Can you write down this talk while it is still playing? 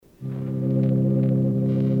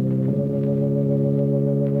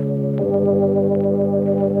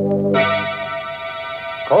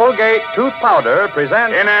Colgate Tooth Powder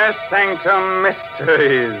presents 20Sanctum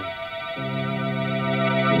Mysteries.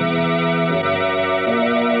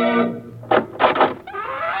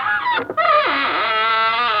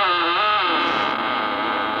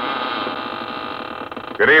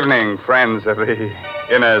 Good evening, friends of the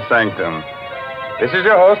 20Sanctum. This is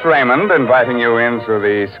your host, Raymond, inviting you in through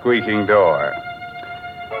the squeaking door.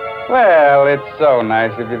 Well, it's so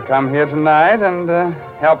nice if you'd come here tonight and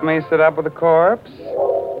help me sit up with the corpse.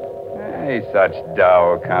 He's such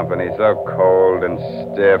dull company, so cold and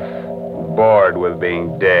stiff, bored with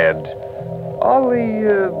being dead. All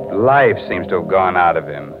the life seems to have gone out of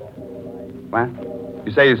him. What?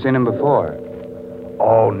 You say you've seen him before?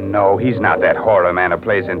 Oh, no, he's not that horror man who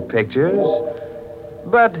plays in pictures.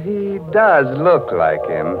 But he does look like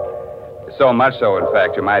him. So much so, in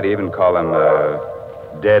fact, you might even call him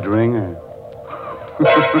a dead ringer.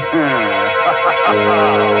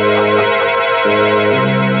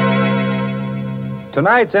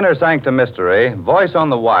 Tonight's 20Sanctum Mystery, Voice on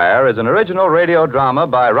the Wire, is an original radio drama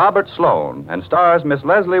by Robert Sloan and stars Miss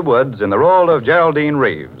Leslie Woods in the role of Geraldine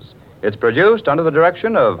Reeves. It's produced under the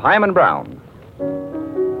direction of Hyman Brown.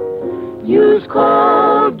 Use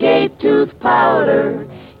Colgate tooth powder.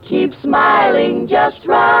 Keep smiling just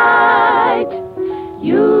right.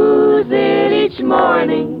 Use it each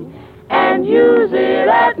morning and use it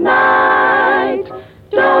at night.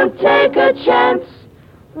 Don't take a chance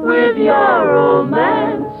with your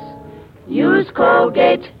romance. Use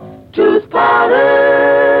Colgate tooth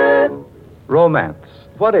powder. Romance.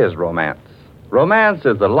 What is romance? Romance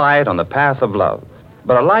is the light on the path of love,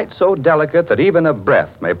 but a light so delicate that even a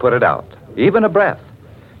breath may put it out. Even a breath.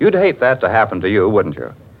 You'd hate that to happen to you, wouldn't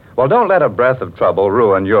you? Well, don't let a breath of trouble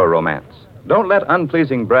ruin your romance. Don't let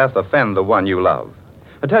unpleasing breath offend the one you love.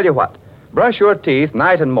 I tell you what, brush your teeth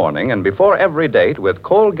night and morning and before every date with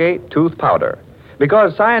Colgate tooth powder.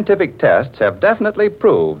 Because scientific tests have definitely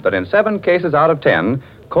proved that in 7 cases out of 10,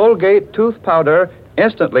 Colgate tooth powder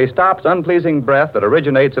instantly stops unpleasing breath that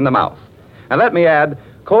originates in the mouth. And let me add,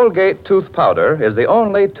 Colgate tooth powder is the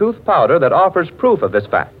only tooth powder that offers proof of this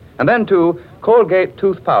fact. And then, too, Colgate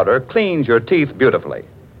tooth powder cleans your teeth beautifully.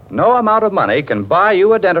 No amount of money can buy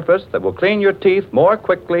you a dentifrice that will clean your teeth more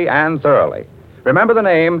quickly and thoroughly. Remember the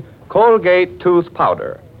name Colgate tooth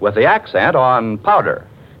powder, with the accent on powder.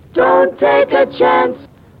 Don't take a chance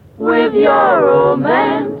with your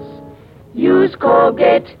romance. Use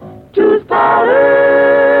Colgate tooth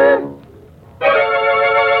powder.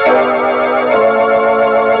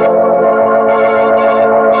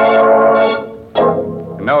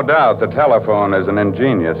 No doubt the telephone is an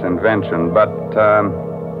ingenious invention, but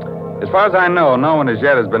as far as I know, no one as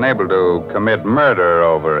yet has been able to commit murder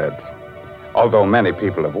over it, although many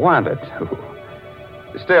people have wanted to.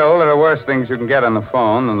 Still, there are worse things you can get on the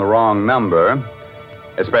phone than the wrong number,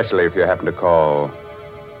 especially if you happen to call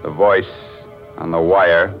the voice on the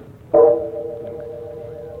wire.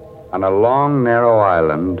 On a long, narrow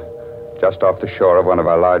island, just off the shore of one of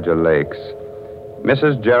our larger lakes,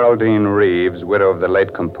 Mrs. Geraldine Reeves, widow of the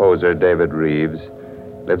late composer David Reeves,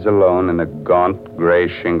 lives alone in a gaunt,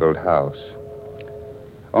 gray-shingled house.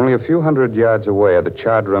 Only a few hundred yards away are the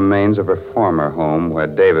charred remains of her former home, where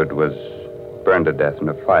David was burned to death in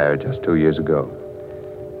a fire just 2 years ago.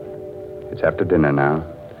 It's after dinner now,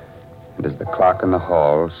 and as the clock in the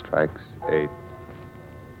hall strikes 8...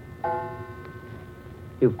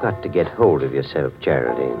 You've got to get hold of yourself,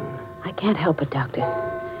 Geraldine. I can't help it, Doctor.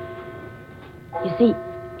 You see,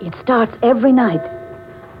 it starts every night,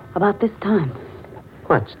 about this time.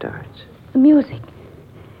 What starts? The music.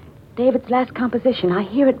 David's last composition. I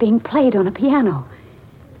hear it being played on a piano.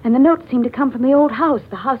 And the notes seem to come from the old house,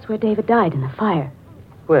 the house where David died in the fire.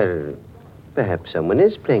 Well, perhaps someone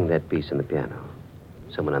is playing that piece on the piano.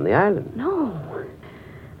 Someone on the island. No.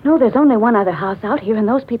 No, there's only one other house out here, and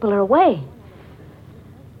those people are away.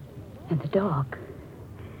 And the dog.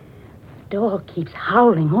 The dog keeps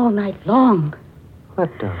howling all night long. What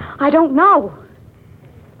dog? I don't know.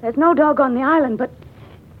 There's no dog on the island, but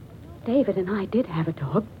David and I did have a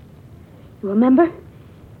dog. You remember?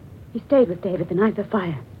 He stayed with David the night of the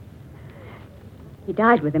fire. He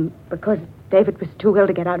died with him because David was too ill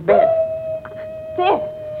to get out of bed.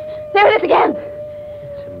 There it is again.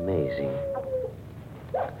 It's amazing.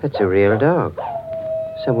 That's a real dog.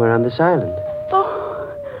 Somewhere on this island.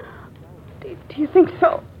 Oh, do you think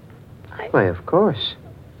so? Why, of course.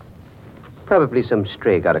 Probably some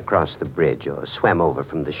stray got across the bridge or swam over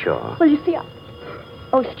from the shore. Well, you see,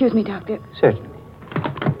 Oh, excuse me, Doctor. Certainly.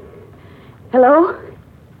 Hello?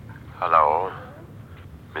 Hello?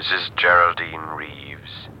 Mrs. Geraldine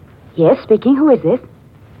Reeves. Yes, speaking. Who is this?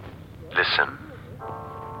 Listen.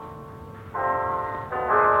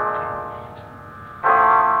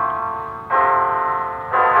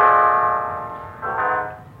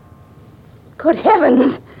 Good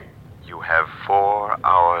heavens. You have 4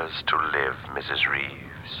 hours to live, Mrs.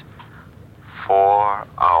 Reeves. 4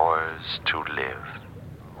 hours to live.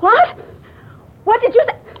 What? What did you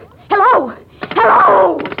say? Hello?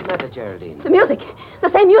 Hello? What's the matter, Geraldine? The music.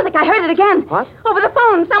 The same music. I heard it again. What? Over the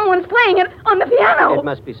phone. Someone's playing it on the piano. It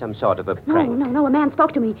must be some sort of a No, prank. no. A man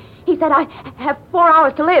spoke to me. He said I have 4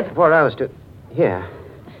 hours to live. 4 hours to... Here.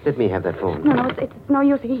 Let me have that phone. No, it's no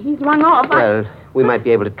use. He's rung off. Well, we might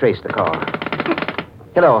be able to trace the call.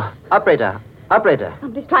 Hello, operator. Operator.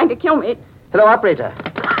 Somebody's trying to kill me. Hello, operator.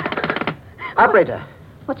 Operator.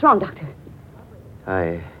 What's wrong, Doctor?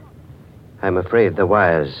 I'm afraid the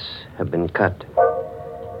wires have been cut.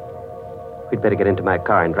 We'd better get into my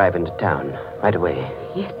car and drive into town right away.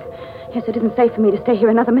 Yes, it isn't safe for me to stay here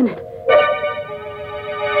another minute.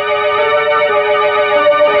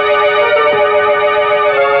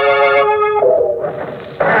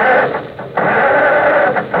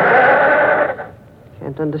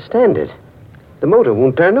 Can't understand it. The motor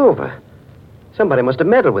won't turn over. Somebody must have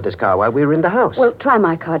meddled with this car while we were in the house. Well, try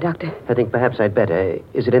my car, Doctor. I think perhaps I'd better.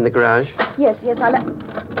 Is it in the garage? Yes,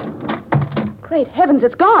 Great heavens,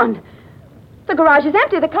 it's gone. The garage is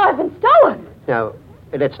empty. The car's been stolen. Now,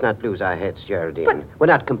 let's not lose our heads, Geraldine. But- We're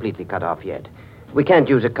not completely cut off yet. We can't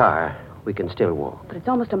use a car. We can still walk. But it's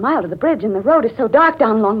almost a mile to the bridge, and the road is so dark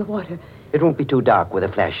down along the water. It won't be too dark with a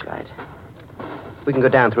flashlight. We can go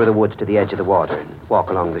down through the woods to the edge of the water and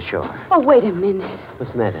walk along the shore. Oh, wait a minute.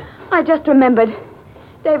 What's the matter? I just remembered.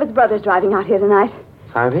 David's brother's driving out here tonight.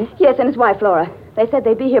 Harvey? Yes, and his wife, Laura. They said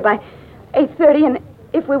they'd be here by 8:30, and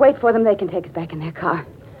if we wait for them, they can take us back in their car.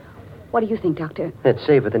 What do you think, Doctor? That's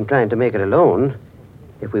safer than trying to make it alone.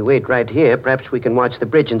 If we wait right here, perhaps we can watch the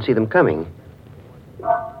bridge and see them coming.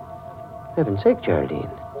 Heaven's sake, Geraldine.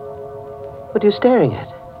 What are you staring at?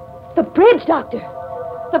 The bridge, Doctor.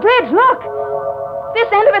 The bridge, look. This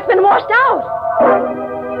end of it's been washed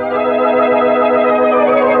out.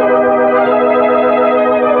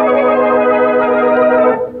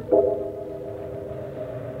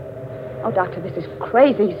 Oh, Doctor, this is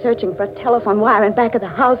crazy, searching for a telephone wire in back of the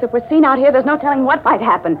house. If we're seen out here, there's no telling what might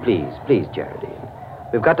happen. Please, Geraldine.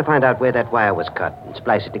 We've got to find out where that wire was cut and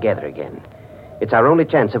splice it together again. It's our only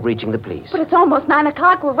chance of reaching the police. But it's almost 9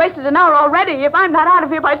 o'clock. We've wasted an hour already. If I'm not out of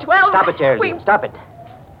here by 12... Stop it, Geraldine. Stop it.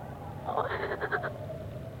 Oh.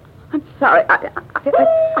 I'm sorry.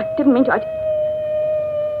 I didn't mean to.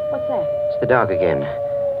 What's that? It's the dog again.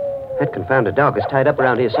 That confounded dog is tied up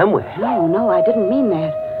around here somewhere. No, I didn't mean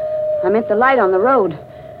that. I meant the light on the road.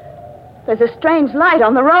 There's a strange light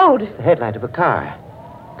on the road. The headlight of a car.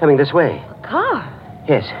 Coming this way. A car?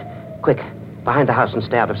 Yes. Quick. Behind the house and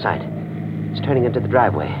stay out of sight. It's turning into the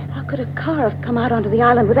driveway. How could a car have come out onto the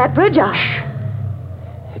island with that bridge out? Shh.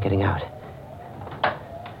 They're getting out.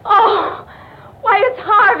 Oh, why, it's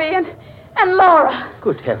Harvey and Laura.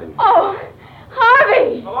 Good heavens. Oh,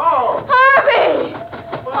 Harvey! Hello? Harvey!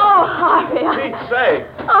 Oh, Harvey. Pete's sake.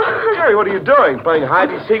 Oh. Jerry, what are you doing? Playing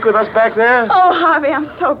hide-and-seek with us back there? Oh, Harvey, I'm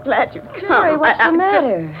so glad you've come. Jerry, what's the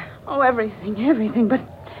matter? Oh, everything. But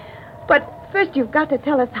first you've got to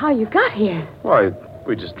tell us how you got here. Why,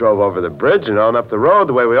 we just drove over the bridge and on up the road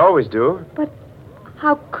the way we always do. But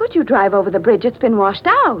how could you drive over the bridge? It's been washed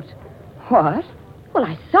out. What? Well,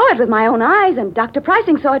 I saw it with my own eyes, and Dr.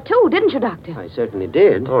 Pricing saw it too, didn't you, Doctor? I certainly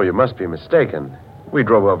did. Oh, you must be mistaken. We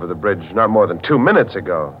drove over the bridge not more than 2 minutes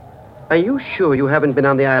ago. Are you sure you haven't been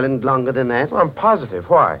on the island longer than that? Well, I'm positive.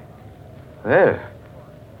 Why? Well,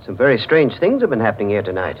 some very strange things have been happening here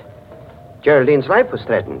tonight. Geraldine's life was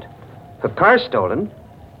threatened. Her car stolen,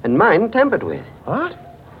 and mine tampered with. What?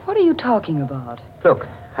 What are you talking about? Look,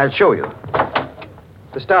 I'll show you.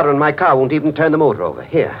 The starter in my car won't even turn the motor over.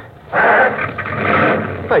 Here.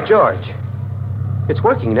 By George. It's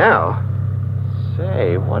working now.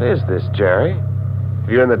 Say, what is this, Jerry? Have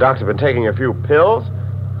you and the doctor been taking a few pills?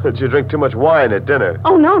 Did you drink too much wine at dinner?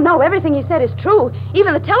 Oh, no. Everything he said is true.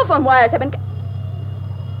 Even the telephone wires have been...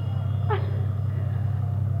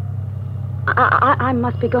 I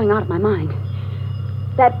must be going out of my mind.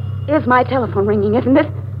 That is my telephone ringing, isn't it?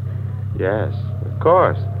 Yes, of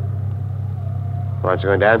course. Aren't you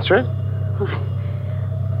going to answer it? Well,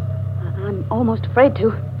 I'm almost afraid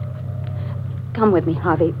to. Come with me,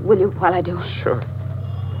 Harvey, will you, while I do? Sure.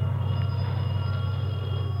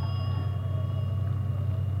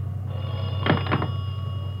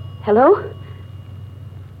 Hello?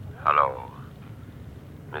 Hello.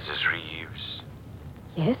 Mrs. Reeves.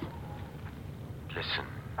 Yes? Listen.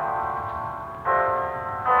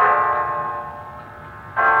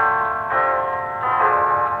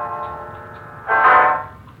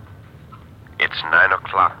 It's 9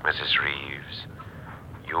 o'clock, Mrs. Reeves.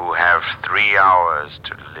 You have 3 hours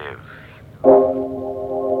to live.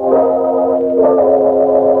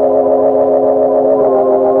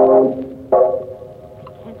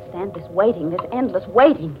 waiting, this endless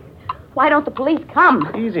waiting. Why don't the police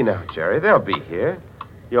come? Easy now, Jerry. They'll be here.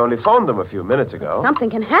 You only phoned them a few minutes ago.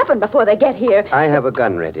 Something can happen before they get here. I have a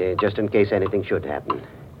gun ready, just in case anything should happen.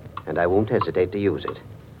 And I won't hesitate to use it.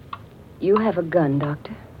 You have a gun,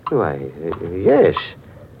 Doctor? Why, yes.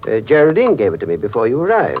 Geraldine gave it to me before you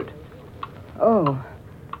arrived. Oh.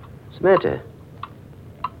 What's the matter?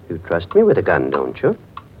 You trust me with a gun, don't you?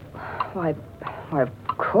 Why, of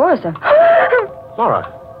course. Laura,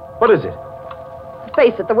 what is it? A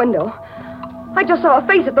face at the window. I just saw a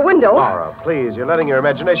face at the window. Laura, please, you're letting your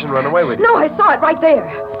imagination run away with you. No, I saw it right there.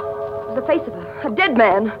 It was the face of a dead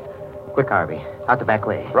man. Quick, Harvey. Out the back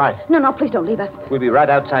way. Right. No, please don't leave us. We'll be right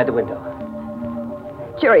outside the window.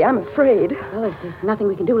 Jerry, I'm afraid. Well, there's nothing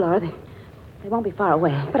we can do, Laura. They won't be far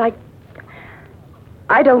away. But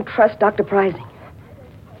I don't trust Dr. Prizing.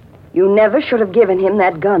 You never should have given him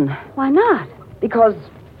that gun. Why not? Because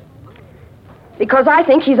I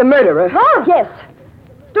think he's a murderer. Laura! Yes.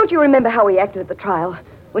 Don't you remember how he acted at the trial?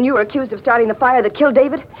 When you were accused of starting the fire that killed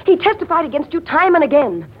David? He testified against you time and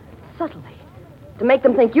again. Subtly. To make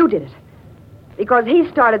them think you did it. Because he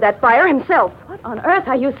started that fire himself. What on earth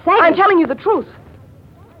are you saying? I'm telling you the truth.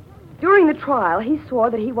 During the trial, he swore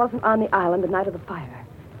that he wasn't on the island the night of the fire.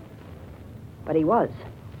 But he was.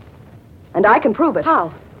 And I can prove it.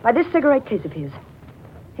 How? By this cigarette case of his.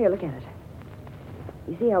 Here, look at it.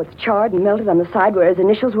 You see how it's charred and melted on the side where his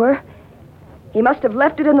initials were? He must have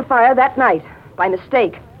left it in the fire that night, by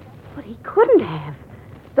mistake. But he couldn't have.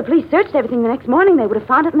 The police searched everything the next morning. They would have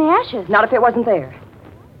found it in the ashes. Not if it wasn't there.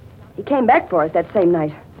 He came back for it that same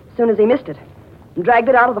night, as soon as he missed it, and dragged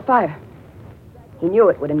it out of the fire. He knew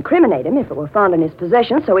it would incriminate him if it were found in his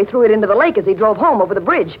possession, so he threw it into the lake as he drove home over the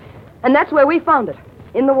bridge. And that's where we found it,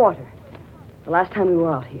 in the water. The last time we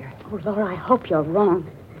were out here. Oh, Laura, I hope you're wrong.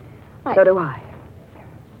 So do I.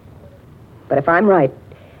 But if I'm right,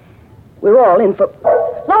 we're all in for...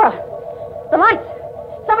 Laura! The lights!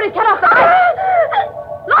 Somebody's cut off the lights!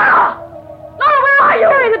 Laura! Laura, where are you?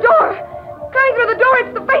 Carry the door! Coming through the door,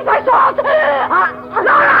 it's the face I saw!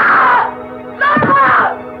 Laura!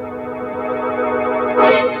 Laura!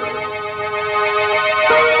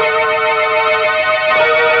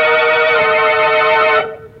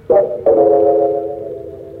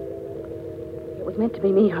 It was meant to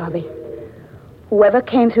be me, Harvey. Whoever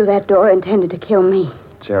came through that door intended to kill me.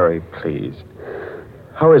 Jerry, please.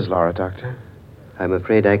 How is Laura, Doctor? I'm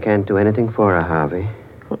afraid I can't do anything for her, Harvey.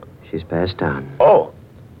 She's passed on. Oh.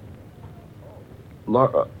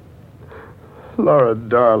 Laura,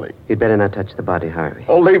 darling. You'd better not touch the body, Harvey.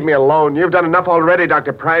 Oh, leave me alone. You've done enough already,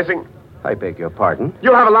 Dr. Prizing. I beg your pardon?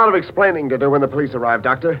 You'll have a lot of explaining to do when the police arrive,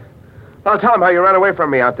 Doctor. I'll tell them how you ran away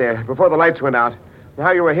from me out there before the lights went out, and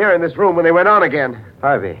how you were here in this room when they went on again.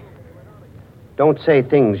 Harvey, don't say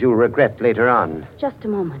things you'll regret later on. Just a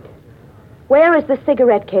moment. Where is the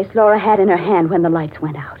cigarette case Laura had in her hand when the lights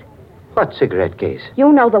went out? What cigarette case?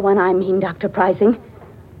 You know the one I mean, Dr. Prizing.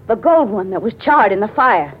 The gold one that was charred in the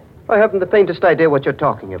fire. I haven't the faintest idea what you're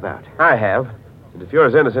talking about. I have. And if you're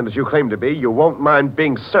as innocent as you claim to be, you won't mind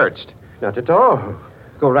being searched. Not at all.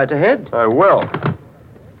 Go right ahead. I will.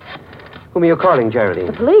 Whom are you calling, The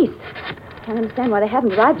Geraldine? police. Can't understand why they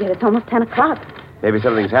haven't arrived yet. It's almost 10 o'clock. Maybe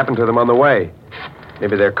something's happened to them on the way.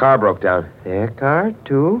 Maybe their car broke down. Their car,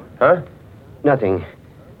 too? Huh? Nothing.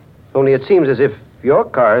 Only it seems as if your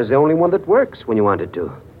car is the only one that works when you want it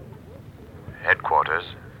to. Headquarters.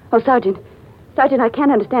 Oh, Sergeant. Sergeant, I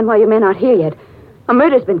can't understand why your men aren't here yet. A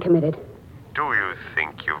murder's been committed. Do you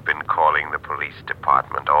think you've been calling the police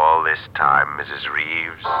department all this time, Mrs.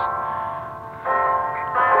 Reeves?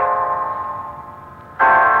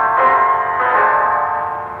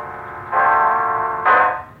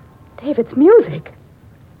 David's music.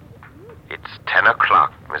 It's 10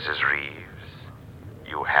 o'clock, Mrs. Reeves.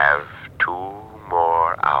 You have 2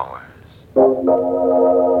 more hours.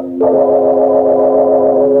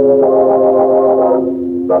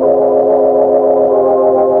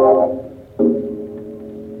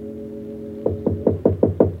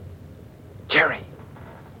 Jerry,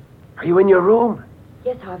 are you in your room?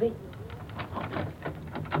 Yes, Harvey.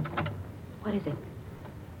 What is it?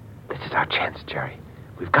 This is our chance, Jerry.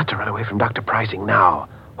 We've got to run away from Dr. Prizing now,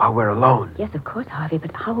 while we're alone. Yes, of course, Harvey,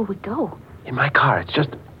 but how will we go? In my car, it's just...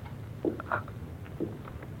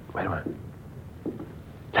 Wait a minute.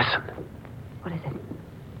 Listen. What is it?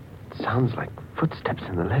 It sounds like footsteps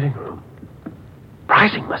in the living room.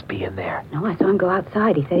 Prizing must be in there. No, I saw him go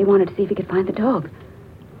outside. He said he wanted to see if he could find the dog.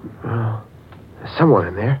 Well, there's someone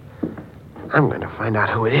in there. I'm going to find out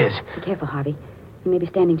who it is. Be careful, Harvey. He may be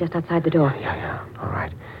standing just outside the door. Yeah. All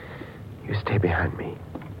right. You stay behind me.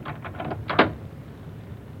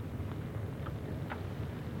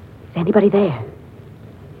 Is anybody there?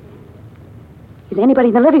 Is anybody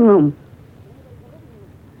in the living room?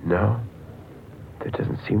 No. There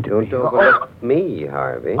doesn't seem to Don't be. overlook me,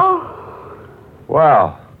 Harvey.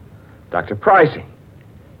 Well, Dr. Pricey,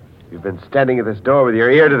 you've been standing at this door with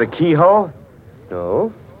your ear to the keyhole?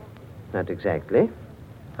 No, not exactly.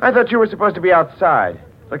 I thought you were supposed to be outside,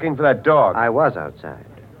 looking for that dog. I was outside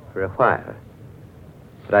for a while.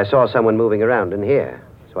 But I saw someone moving around in here,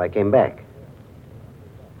 so I came back.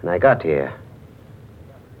 When I got here,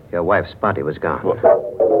 your wife's body was gone.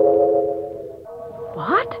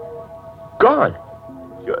 What? Gone?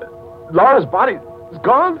 Laura's body is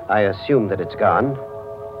gone? I assume that it's gone.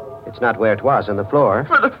 It's not where it was on the floor.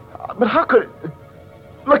 But how could it...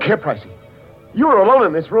 Look here, Pricey. You were alone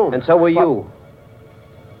in this room. And so were you.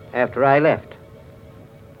 After I left.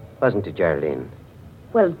 Wasn't it, Geraldine?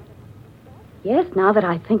 Well, yes, now that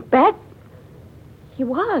I think back, he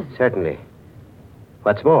was. Certainly.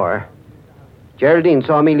 What's more, Geraldine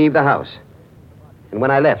saw me leave the house. And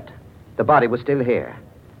when I left, the body was still here.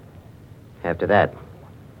 After that,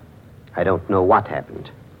 I don't know what happened.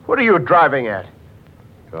 What are you driving at?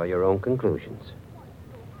 Draw your own conclusions.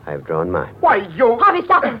 I've drawn mine. Why, you... Harvey,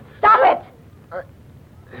 stop it! Stop it!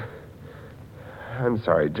 I'm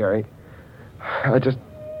sorry, Jerry. I just...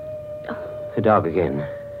 The dog again.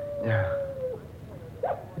 Yeah.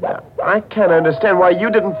 I can't understand why you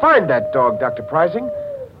didn't find that dog, Dr. Pricing.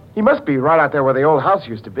 He must be right out there where the old house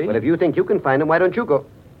used to be. But if you think you can find him, why don't you go?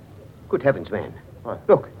 Good heavens, man. What?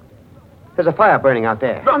 Look. There's a fire burning out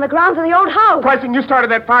there. On the grounds of the old house. Pricing, you started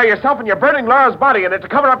that fire yourself, and you're burning Laura's body in it to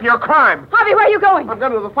cover up your crime. Harvey, where are you going? I'm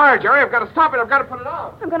going to the fire, Jerry. I've got to stop it. I've got to put it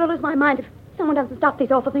out. I'm going to lose my mind if someone doesn't stop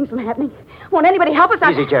these awful things from happening. Won't anybody help us?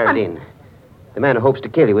 Easy, Geraldine. The man who hopes to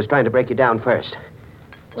kill you was trying to break you down first.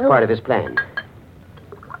 It's part of his plan.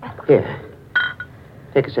 Here.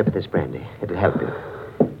 Take a sip of this brandy. It'll help you.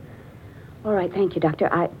 All right, thank you, Doctor.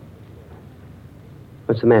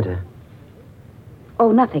 What's the matter?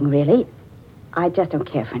 Oh, nothing, really. I just don't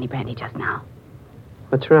care for any brandy just now.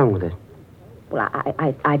 What's wrong with it? Well,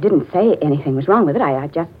 I didn't say anything was wrong with it. I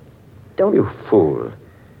just don't... You fool.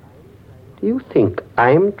 Do you think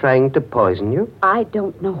I'm trying to poison you? I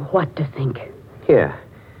don't know what to think. Here.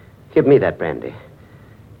 Give me that brandy.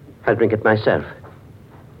 I'll drink it myself.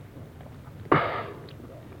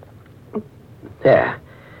 There.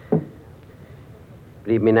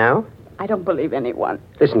 Believe me now? I don't believe anyone.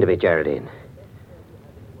 Listen to me, Geraldine.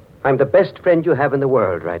 I'm the best friend you have in the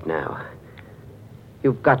world right now.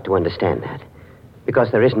 You've got to understand that.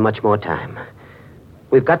 Because there isn't much more time.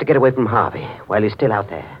 We've got to get away from Harvey while he's still out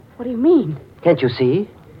there. What do you mean? Can't you see?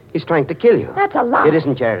 He's trying to kill you. That's a lie. It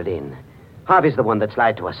isn't, Geraldine. Harvey's the one that's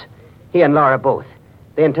lied to us. He and Laura both.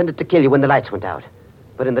 They intended to kill you when the lights went out.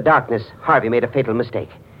 But in the darkness, Harvey made a fatal mistake.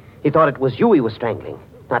 He thought it was you he was strangling,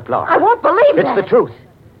 not Laura. I won't believe that. It's the truth.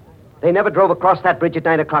 They never drove across that bridge at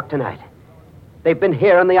 9 o'clock tonight. They've been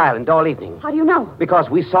here on the island all evening. How do you know? Because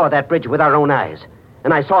we saw that bridge with our own eyes.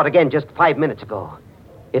 And I saw it again just 5 minutes ago.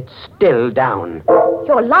 It's still down.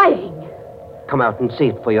 You're lying. Come out and see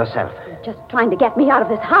it for yourself. You're just trying to get me out of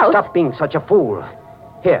this house. Stop being such a fool.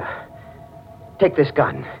 Here. Take this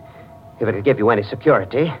gun. If it'll give you any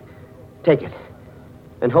security, take it.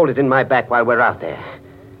 And hold it in my back while we're out there.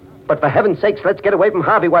 But for heaven's sakes, let's get away from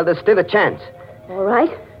Harvey while there's still a chance. All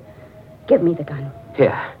right. Give me the gun.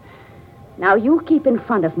 Here. Now, you keep in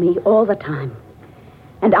front of me all the time.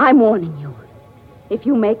 And I'm warning you. If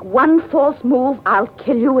you make one false move, I'll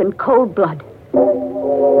kill you in cold blood.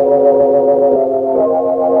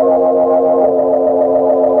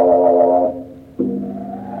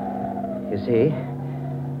 You see,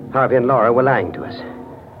 Harvey and Laura were lying to us.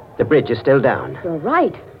 The bridge is still down. You're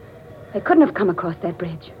right. They couldn't have come across that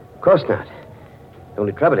bridge. Of course not. The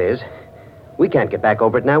only trouble is, we can't get back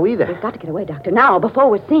over it now either. We've got to get away, Doctor, now, before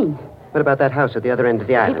we're seen. What about that house at the other end of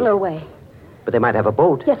the island? People are away. But they might have a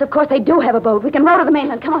boat. Yes, of course they do have a boat. We can row to the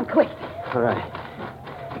mainland. Come on, quick. All right.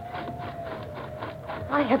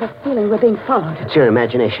 I have a feeling we're being followed. It's your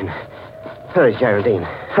imagination. Hurry, Geraldine.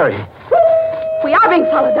 Hurry. We are being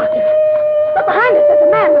followed, Doctor. Look behind us. There's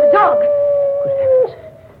a man with a dog. Good heavens.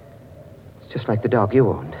 It's just like the dog you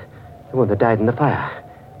owned. The one that died in the fire.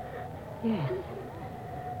 Yes.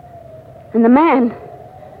 And the man...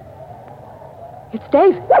 It's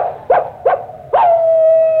Dave.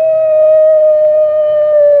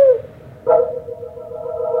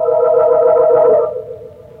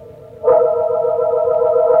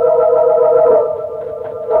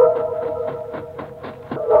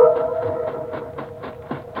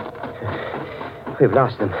 We've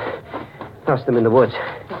lost them. Lost them in the woods.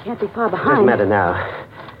 They can't be far Doesn't behind. matter now.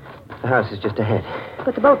 The house is just ahead.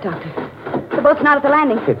 But the boat, Doctor. The boat's not at the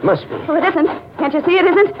landing. It must be. Well, it isn't. Can't you see it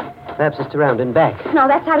isn't? Perhaps it's around and back. No,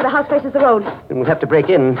 that side of the house faces the road. Then we'll have to break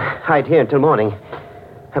in and hide here until morning.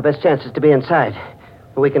 Our best chance is to be inside,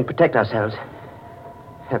 where we can protect ourselves.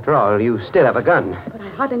 After all, you still have a gun. But I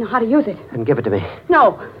hardly know how to use it. Then give it to me.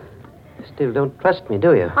 No. You still don't trust me,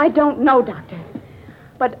 do you? I don't know, Doctor.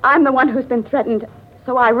 But I'm the one who's been threatened,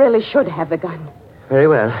 so I really should have the gun. Very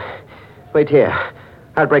well. Wait here.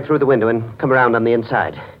 I'll break through the window and come around on the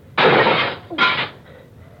inside.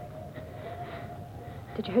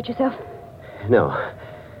 Did you hurt yourself? No.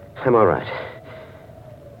 I'm all right.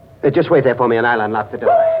 Just wait there for me and I'll unlock the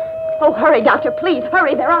door. Oh, hurry, Doctor, please.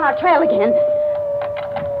 Hurry. They're on our trail again.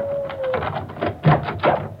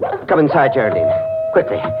 Come inside, Geraldine.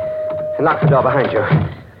 Quickly. And lock the door behind you.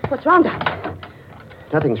 What's wrong, Doctor?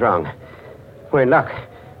 Nothing's wrong. We're in luck.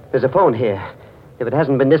 There's a phone here. If it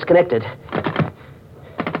hasn't been disconnected.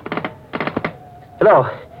 Hello.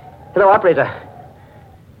 Hello, operator.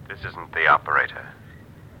 This isn't the operator.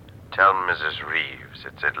 Tell Mrs. Reeves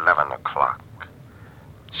it's 11 o'clock.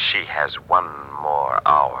 She has one more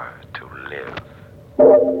hour to live.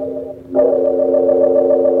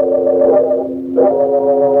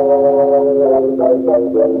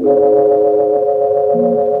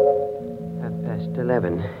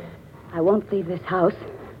 11. I won't leave this house.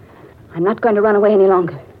 I'm not going to run away any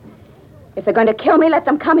longer. If they're going to kill me, let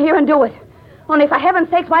them come here and do it. Only for heaven's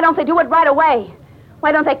sakes, why don't they do it right away?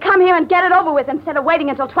 Why don't they come here and get it over with instead of waiting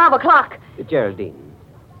until 12 o'clock? Geraldine,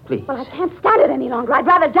 please. Well, I can't stand it any longer. I'd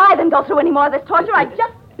rather die than go through any more of this torture. I just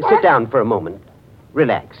can't. Sit down for a moment.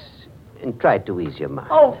 Relax. And try to ease your mind.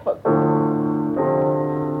 Oh, for...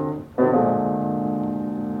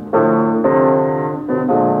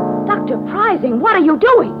 Dr. Prizing, what are you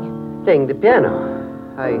doing? Playing the piano.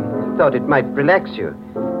 I thought it might relax you.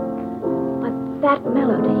 But that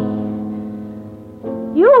melody...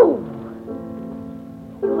 You're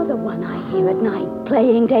the one I hear at night,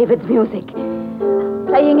 playing David's music.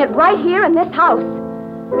 Playing it right here in this house.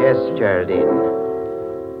 Yes, Geraldine.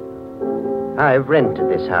 I've rented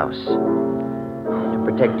this house to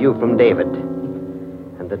protect you from David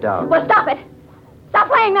and the dog. Well, stop it. Stop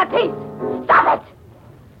playing that piece. Stop it.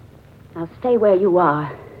 Now stay where you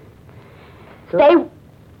are. Don't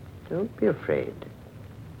be afraid.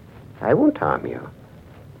 I won't harm you.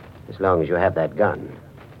 As long as you have that gun.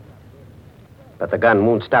 But the gun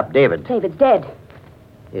won't stop David. David's dead.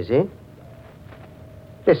 Is he?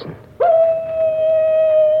 Listen.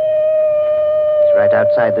 He's right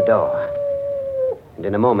outside the door. And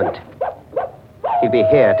in a moment, he'll be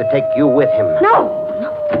here to take you with him. No.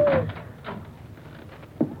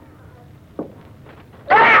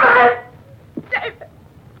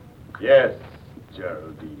 Yes,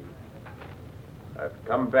 Geraldine. I've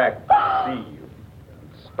come back to see you.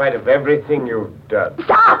 In spite of everything you've done.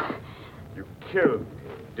 Stop! You killed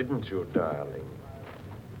me, didn't you, darling?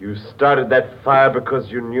 You started that fire because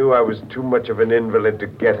you knew I was too much of an invalid to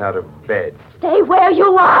get out of bed. Stay where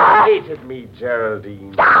you are! You hated me,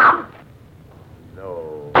 Geraldine. Stop!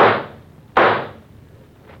 No.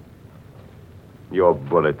 Your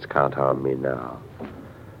bullets can't harm me now.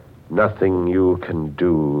 Nothing you can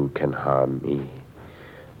do can harm me.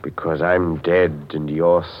 Because I'm dead and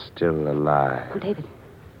you're still alive. Oh, David.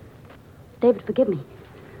 David, forgive me.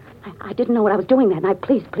 I didn't know what I was doing that night.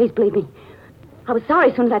 Please believe me. I was sorry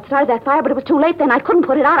as soon as I'd started that fire, but it was too late then. I couldn't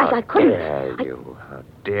put it out. I couldn't. How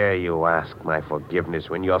dare you ask my forgiveness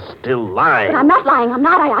when you're still lying? But I'm not lying. I'm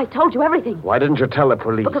not. I told you everything. Why didn't you tell the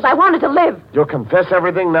police? Because I wanted to live. You'll confess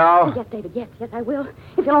everything now? Yes, David, yes, I will.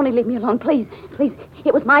 If you'll only leave me alone, please.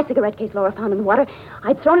 It was my cigarette case Laura found in the water.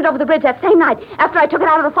 I'd thrown it over the bridge that same night after I took it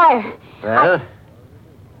out of the fire. Well,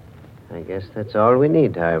 I guess that's all we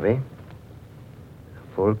need, Harvey.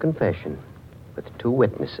 A full confession with 2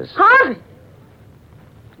 witnesses. Harvey!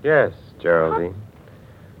 Yes, Geraldine.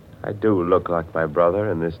 I do look like my brother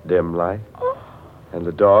in this dim light. And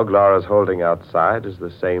the dog Laura's holding outside is the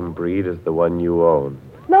same breed as the one you own.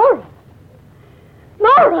 Laura?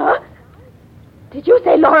 Laura? Did you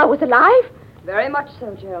say Laura was alive? Very much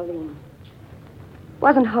so, Geraldine.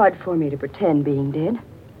 Wasn't hard for me to pretend being dead.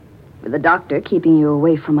 With the doctor keeping you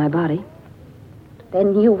away from my body.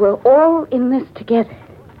 Then you were all in this together.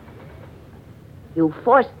 You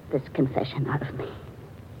forced this confession out of me.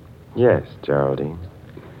 Yes, Geraldine.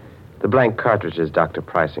 The blank cartridges Dr.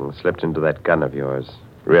 Pricing slipped into that gun of yours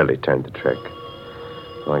really turned the trick.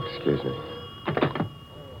 Oh, excuse me.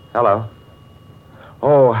 Hello.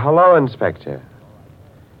 Oh, hello, Inspector.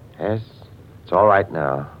 Yes, it's all right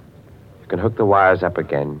now. You can hook the wires up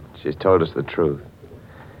again. She's told us the truth.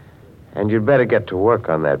 And you'd better get to work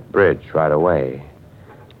on that bridge right away.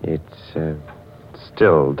 It's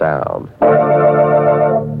still down.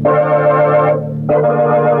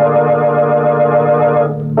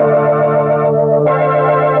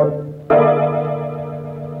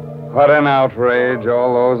 What an outrage,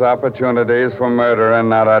 all those opportunities for murder and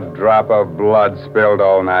not a drop of blood spilled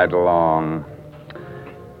all night long.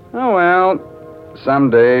 Oh, well, some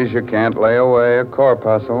days you can't lay away a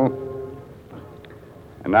corpuscle.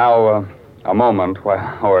 And now, a moment while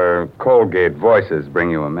our Colgate voices bring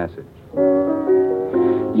you a message.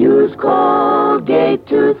 Use Colgate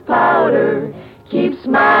tooth powder. Keep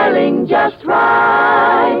smiling just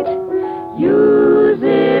right. Use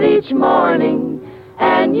it each morning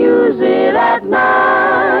and use it at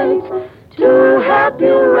night to help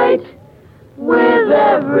you rate with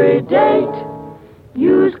every date.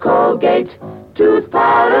 Use Colgate tooth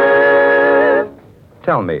powder.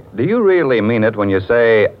 Tell me, do you really mean it when you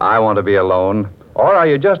say, I want to be alone? Or are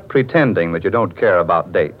you just pretending that you don't care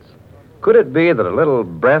about dates? Could it be that a little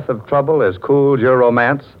breath of trouble has cooled your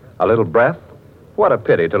romance? A little breath? What a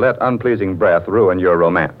pity to let unpleasing breath ruin your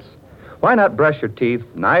romance. Why not brush your teeth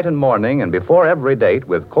night and morning and before every date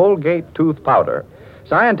with Colgate tooth powder?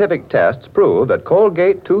 Scientific tests prove that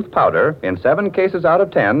Colgate tooth powder, in 7 cases out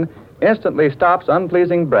of 10, instantly stops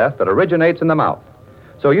unpleasing breath that originates in the mouth.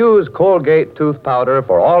 So use Colgate tooth powder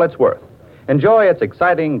for all it's worth. Enjoy its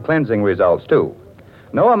exciting cleansing results, too.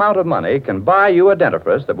 No amount of money can buy you a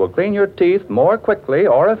dentifrice that will clean your teeth more quickly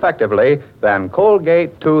or effectively than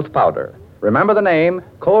Colgate tooth powder. Remember the name,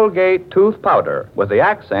 Colgate tooth powder, with the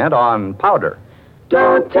accent on powder.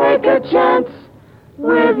 Don't take a chance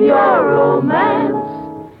with your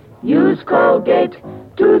romance. Use Colgate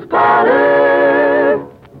tooth powder.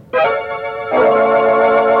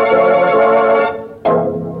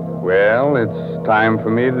 Well, it's time for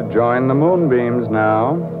me to join the moonbeams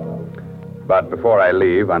now. But before I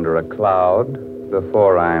leave under a cloud,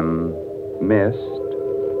 before I'm missed,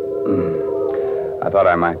 I thought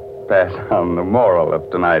I might pass on the moral of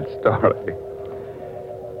tonight's story.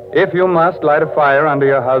 If you must light a fire under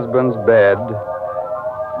your husband's bed,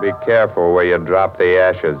 be careful where you drop the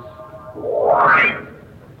ashes.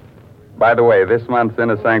 By the way, this month's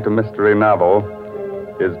Inner Sanctum mystery novel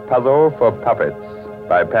is Puzzle for Puppets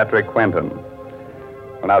by Patrick Quentin.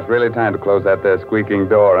 Well, now it's really time to close that there squeaking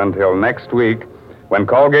door until next week when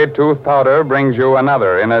Colgate tooth powder brings you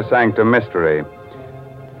another Inner Sanctum mystery.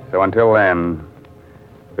 So until then,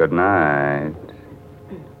 good night.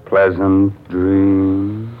 Pleasant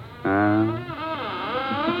dreams.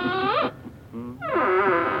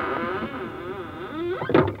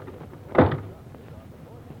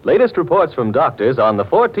 Latest reports from doctors on the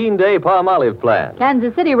 14-day Palmolive plan.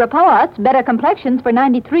 Kansas City reports better complexions for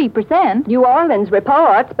 93%. New Orleans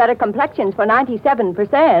reports better complexions for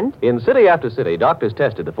 97%. In city after city, doctors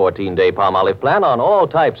tested the 14-day Palmolive plan on all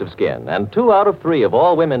types of skin, and 2 out of 3 of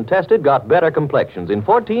all women tested got better complexions in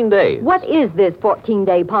 14 days. What is this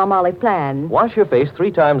 14-day Palmolive plan? Wash your face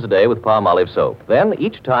 3 times a day with Palmolive soap. Then,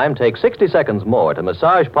 each time, take 60 seconds more to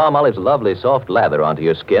massage Palmolive's lovely soft lather onto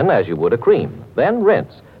your skin as you would a cream. Then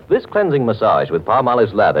rinse. This cleansing massage with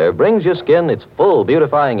Palmolive's lather brings your skin its full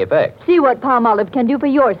beautifying effect. See what Palmolive can do for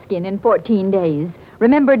your skin in 14 days.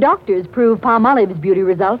 Remember, doctors prove Palmolive's beauty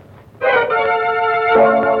results.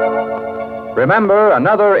 Remember,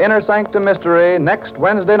 another Inner Sanctum mystery next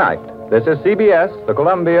Wednesday night. This is CBS, the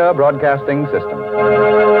Columbia Broadcasting System.